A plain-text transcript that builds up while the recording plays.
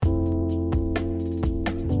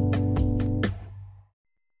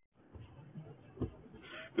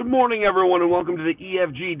morning, everyone, and welcome to the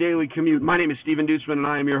EFG Daily Commute. My name is Stephen Dutzman, and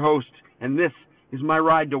I am your host, and this is my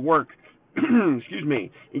ride to work. Excuse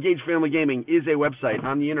me. Engaged Family Gaming is a website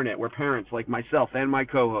on the internet where parents like myself and my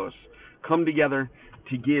co-hosts come together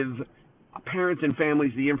to give parents and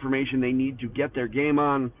families the information they need to get their game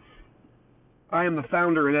on. I am the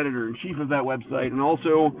founder and editor-in-chief of that website, and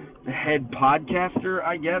also the head podcaster,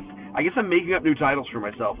 I guess. I guess I'm making up new titles for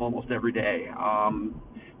myself almost every day.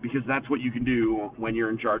 Because that's what you can do when you're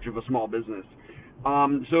in charge of a small business.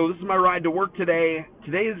 So this is my ride to work today.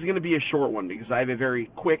 Today is going to be a short one because I have a very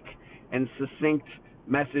quick and succinct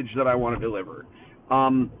message that I want to deliver.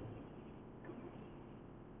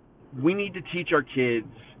 We need to teach our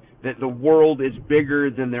kids that the world is bigger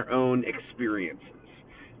than their own experiences.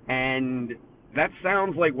 And that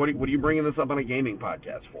sounds like, what are you bringing this up on a gaming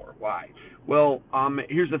podcast for? Why? Well,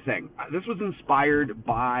 here's the thing. This was inspired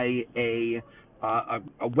by a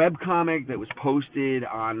webcomic that was posted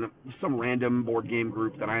on some random board game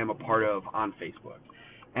group that I am a part of on Facebook.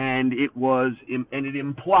 And it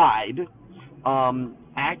implied,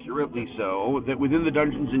 accurately so, that within the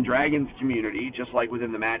Dungeons and Dragons community, just like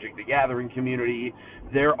within the Magic the Gathering community,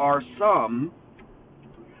 there are some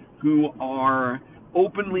who are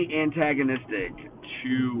openly antagonistic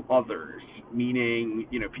to others, meaning,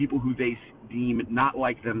 people who they deem not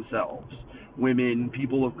like themselves. Women,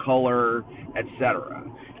 people of color, etc.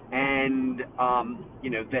 And,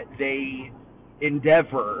 that they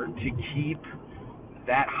endeavor to keep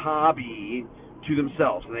that hobby to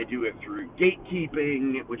themselves. And they do it through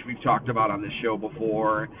gatekeeping, which we've talked about on this show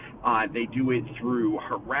before. They do it through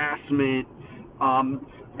harassment.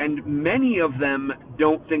 And many of them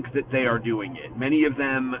don't think that they are doing it. Many of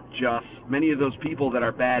those people that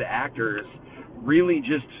are bad actors really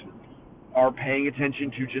just are paying attention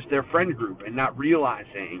to just their friend group and not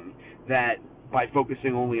realizing that by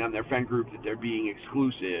focusing only on their friend group that they're being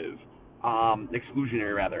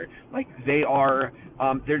exclusionary rather. Like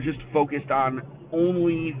they're just focused on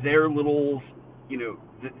only their little,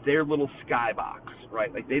 their little skybox,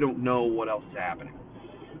 right? Like they don't know what else is happening.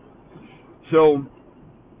 So,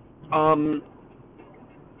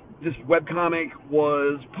 this webcomic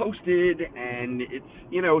was posted, and it's,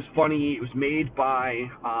 it was funny. It was made by,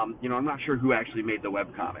 I'm not sure who actually made the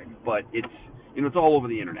webcomic, but it's, it's all over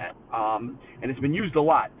the internet, and it's been used a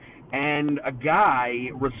lot. And a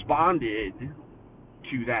guy responded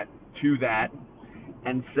to that,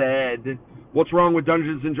 and said, "What's wrong with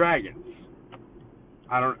Dungeons and Dragons?"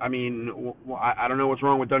 I don't know what's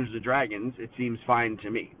wrong with Dungeons and Dragons. It seems fine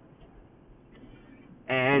to me.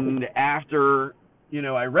 And after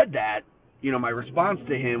I read that, my response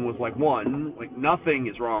to him was nothing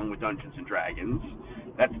is wrong with Dungeons and Dragons.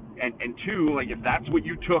 And two, if that's what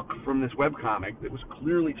you took from this webcomic that was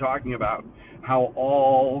clearly talking about how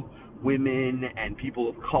all women and people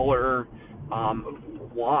of color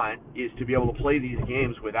want is to be able to play these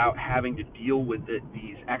games without having to deal with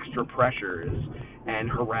these extra pressures and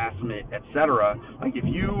harassment, etc. If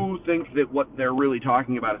you think that what they're really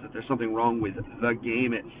talking about is that there's something wrong with the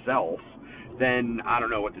game itself, then I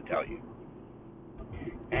don't know what to tell you.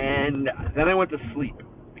 And then I went to sleep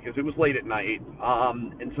because it was late at night.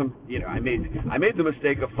 And I made the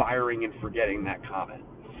mistake of firing and forgetting that comment.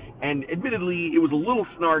 And admittedly, it was a little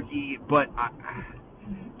snarky, but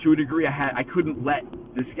to a degree, I couldn't let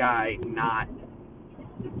this guy not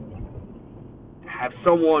have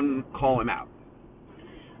someone call him out.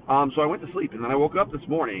 So I went to sleep, and then I woke up this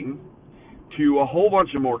morning to a whole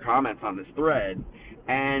bunch of more comments on this thread.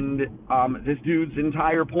 And this dude's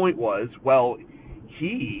entire point was, well,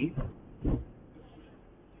 he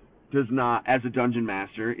does not, as a dungeon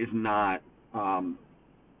master, is not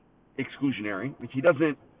exclusionary. He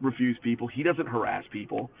doesn't refuse people. He doesn't harass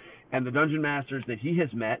people. And the dungeon masters that he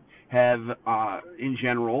has met have, in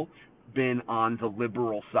general, been on the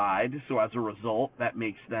liberal side. So as a result, that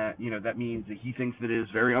means that he thinks that it is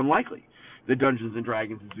very unlikely that Dungeons and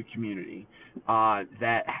Dragons is a community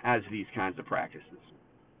that has these kinds of practices.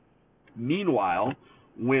 Meanwhile,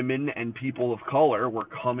 women and people of color were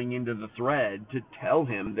coming into the thread to tell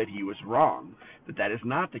him that he was wrong, that is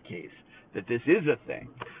not the case, that this is a thing.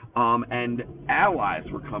 And allies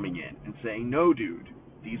were coming in and saying, no, dude,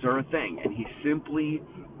 these are a thing. And he simply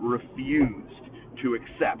refused to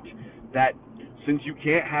accept that since you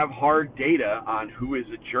can't have hard data on who is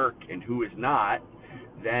a jerk and who is not,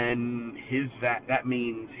 then that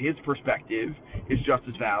means his perspective is just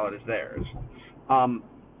as valid as theirs.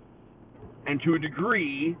 And to a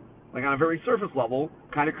degree, on a very surface level,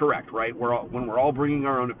 kind of correct, right? When we're all bringing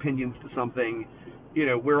our own opinions to something,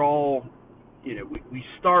 we're all, we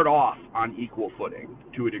start off on equal footing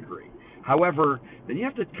to a degree. However, then you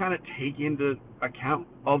have to kind of take into account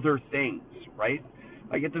other things, right?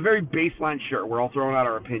 Like at the very baseline, sure, we're all throwing out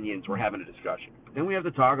our opinions, we're having a discussion. But then we have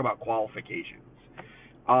to talk about qualifications.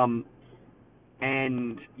 Um,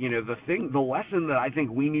 and the lesson that I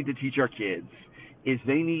think we need to teach our kids is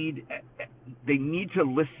they need to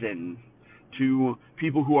listen to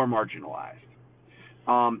people who are marginalized.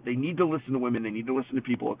 They need to listen to women. They need to listen to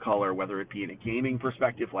people of color, whether it be in a gaming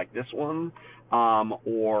perspective like this one,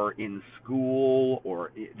 or in school,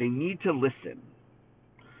 or they need to listen.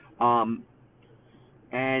 Um,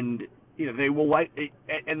 and they will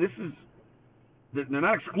and this is they're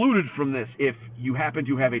not excluded from this if you happen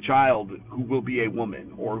to have a child who will be a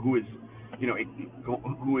woman or who is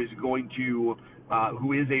who is going to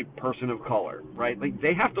who is a person of color, right? Like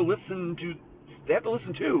they have to listen too,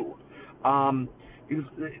 because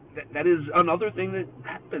that is another thing that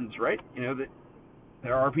happens, right? That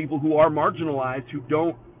there are people who are marginalized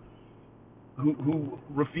who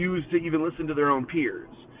refuse to even listen to their own peers.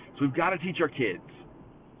 So we've got to teach our kids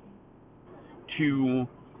to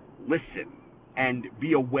listen and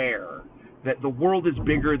be aware that the world is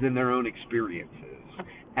bigger than their own experiences.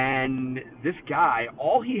 And this guy,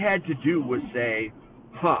 all he had to do was say,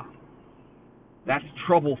 that's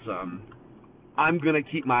troublesome. I'm going to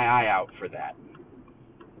keep my eye out for that.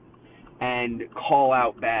 And call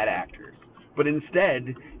out bad actors. But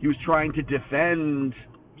instead, he was trying to defend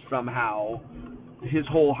somehow his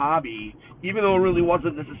whole hobby, even though it really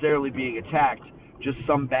wasn't necessarily being attacked, just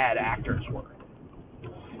some bad actors were.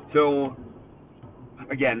 So,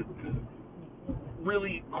 again,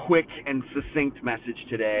 really quick and succinct message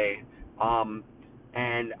today.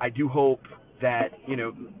 And I do hope that,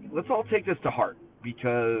 let's all take this to heart,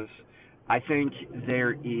 because I think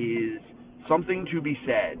there is something to be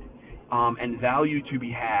said and value to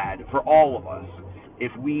be had for all of us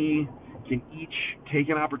if we can each take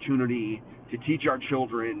an opportunity to teach our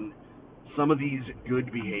children some of these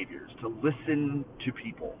good behaviors, to listen to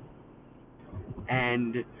people,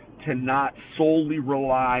 and to not solely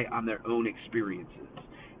rely on their own experiences.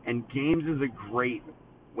 And games is a great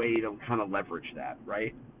way to kind of leverage that,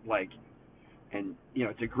 right?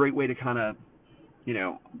 It's a great way to kind of,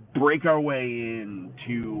 break our way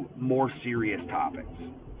into more serious topics.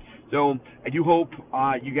 So I do hope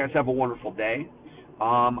you guys have a wonderful day.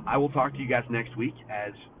 I will talk to you guys next week,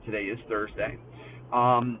 as today is Thursday.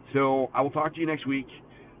 So I will talk to you next week.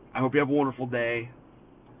 I hope you have a wonderful day.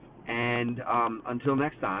 And until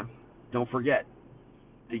next time, don't forget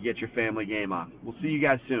to get your family game on. We'll see you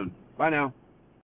guys soon. Bye now.